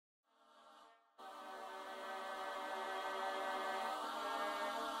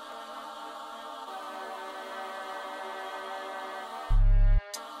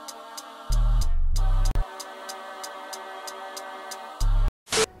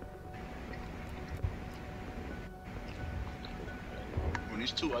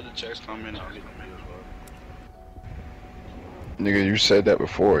these 2 other checks come in, I'll get the PS5. Nigga, you said that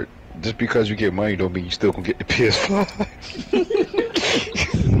before. Just because you get money don't mean you still gonna get the PS5.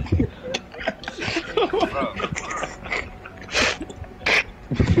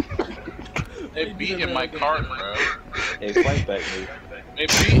 They beat in my cart, bro. Hey, fight back, dude. They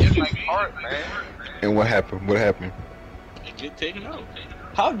beat in my cart, man. And what happened? What happened? It get taken out.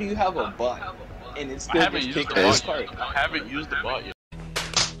 How do you have a bot and it's still gets kicked the off bot. cart? I haven't used the bot yet.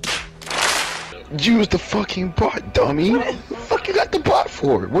 Use the fucking bot, dummy. What the fuck you got the bot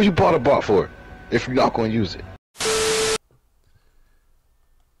for? What you bought a bot for? If you're not gonna use it.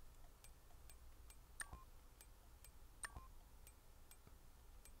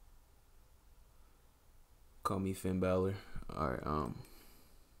 Call me Finn Balor. Alright,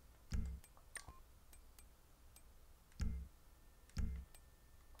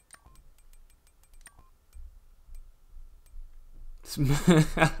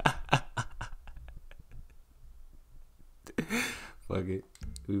 fuck it.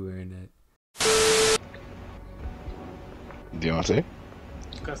 We wearing that. Deontay?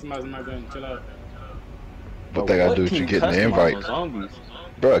 Customize my gun, chill out. What they gotta do is you get the invite. Zombies?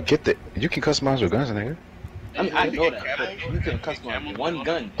 Bro, get the. You can customize your guns, nigga. I mean, I know that, but you can customize one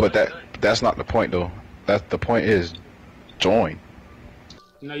gun. But that's not the point, though. That's the point is join.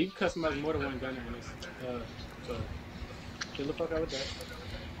 No, you can customize more than one gun in this. So, chill the fuck out with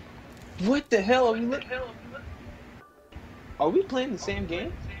that. What the hell are we looking? Are we playing the same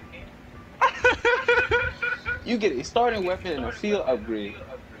game? You get a starting weapon and a field upgrade.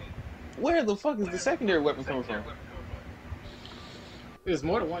 Where the fuck is the secondary weapon coming from? There's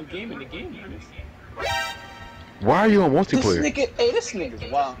more than one game in the game, man. Why are you on multiplayer? This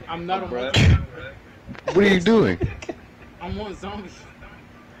nigga's wild. I'm not on bro. What are you doing? I'm on zombies.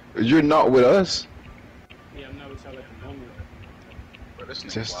 You're not with us. Yeah, I'm not with y'all at the moment. Bro, this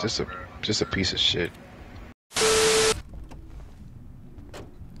nigga Just a piece of shit.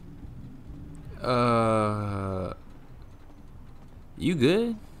 You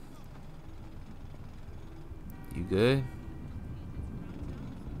good? You good?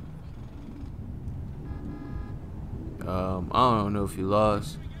 I don't know if you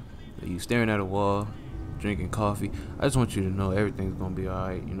lost. You staring at a wall, drinking coffee. I just want you to know everything's gonna be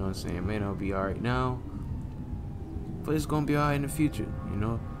alright. You know what I'm saying? It may not be alright now, but it's gonna be alright in the future. You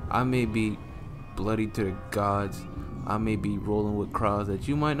know, I may be bloody to the gods. I may be rolling with crowds that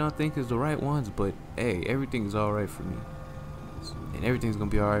you might not think is the right ones, but hey, everything's alright for me, and everything's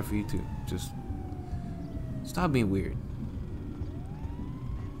gonna be alright for you too. Just stop being weird.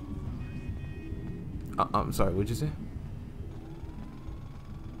 I'm sorry. What'd you say?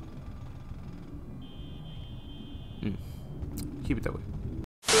 Keep it that way.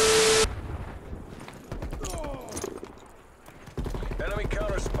 Enemy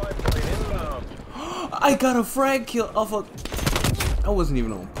counter spy plane inbound. I got a frag kill off a. I wasn't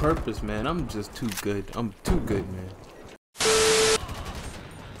even on purpose, man. I'm just too good. I'm too good, man.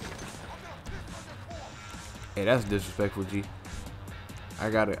 Hey, that's disrespectful, G. I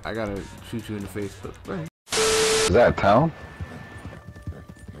gotta shoot you in the face, but bro. Is that a town?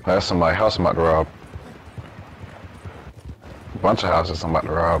 That's somebody's house I'm about to rob. Bunch of houses I'm about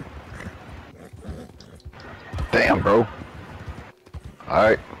to rob. Damn, bro.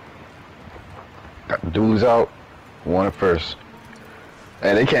 Alright. Got the dudes out. One at first.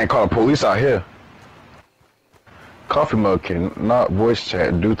 Hey, they can't call the police out here. Coffee mug cannot voice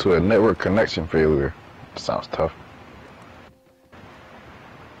chat due to a network connection failure. Sounds tough.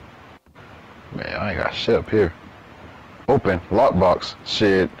 Man, I ain't got shit up here. Open. Lockbox.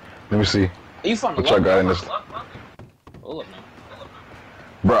 Shit. Let me see. You found what y'all got in this. Hold up now.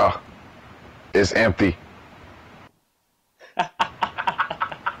 Bruh. It's empty.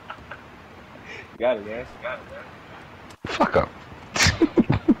 Got it, guys. Fuck up.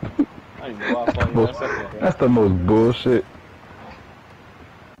 I didn't know why I found you that second, That's the most bullshit.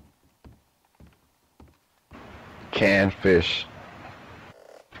 Canned fish.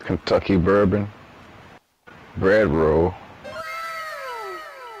 Kentucky bourbon. Bread roll.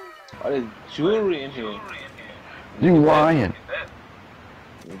 Oh, there's jewelry in here. You lying.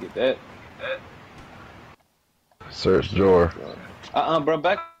 Let me get that. Search drawer. Bro,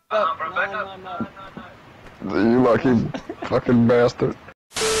 back up. No. You lucky fucking bastard.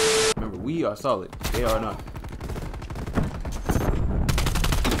 Remember, we are solid. They are not.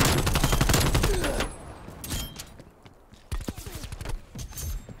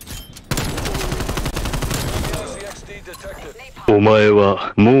 Detected. お前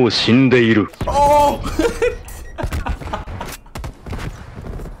はもう死んでいる。 Oh!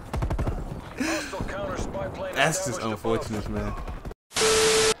 Hostile counter spy plane That's just established above. unfortunate, man.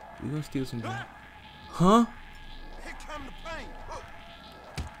 We gonna steal some drugs. Huh?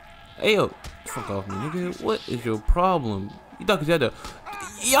 Hey yo, fuck off me, nigga. What is your problem? You thought 'cause you had to...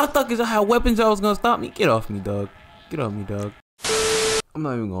 Y'all thought 'cause I had weapons y'all was gonna stop me? Get off me, dog. Get off me, dog. I'm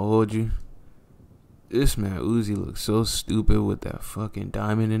not even gonna hold you. This man Uzi looks so stupid with that fucking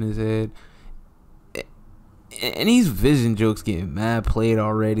diamond in his head. And these vision jokes getting mad played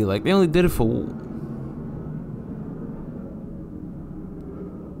already. Like, they only did it for...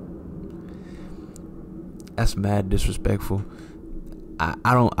 That's mad disrespectful. I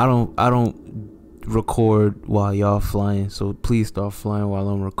don't record while y'all flying, so please start flying while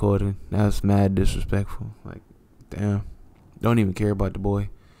I'm recording. That's mad disrespectful. Like, damn. Don't even care about the boy.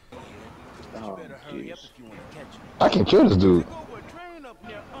 Oh, jeez. I can kill this dude.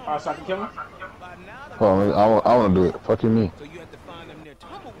 Alright, so I can kill him? Hold on, I want to do it. Fuck you, me.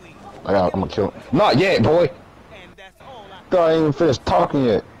 I'm gonna kill him. Not yet, boy. I ain't even finished talking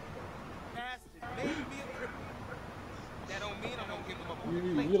yet. You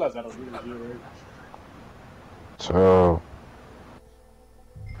realize I don't do this, right? So,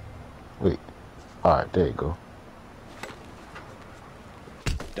 wait. Alright, there you go.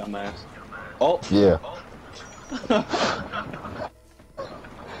 Dumbass. Oh. Yeah.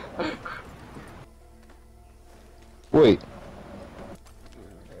 Wait.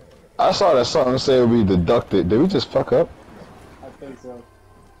 I saw that something say it would be deducted. Did we just fuck up? I think so.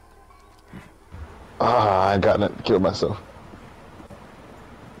 Ah, I got to kill myself.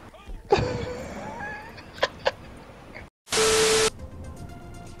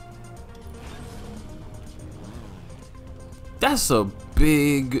 That's a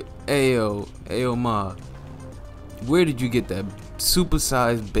big Ayo ma. Where did you get that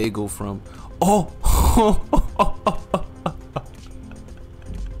supersized bagel from? Oh.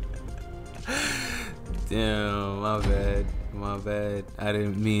 Damn, my bad. I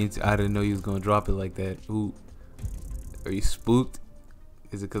didn't know you was gonna drop it like that. Ooh, are you spooked?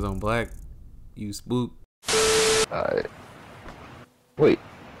 Is it 'cause I'm black? You spooked? Alright. Wait.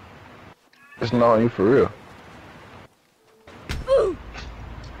 It's not on you for real.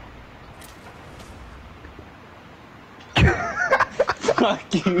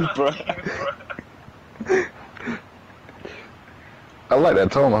 Fuck you, bro. I like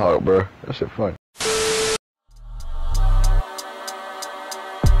that tomahawk, bro. That shit funny.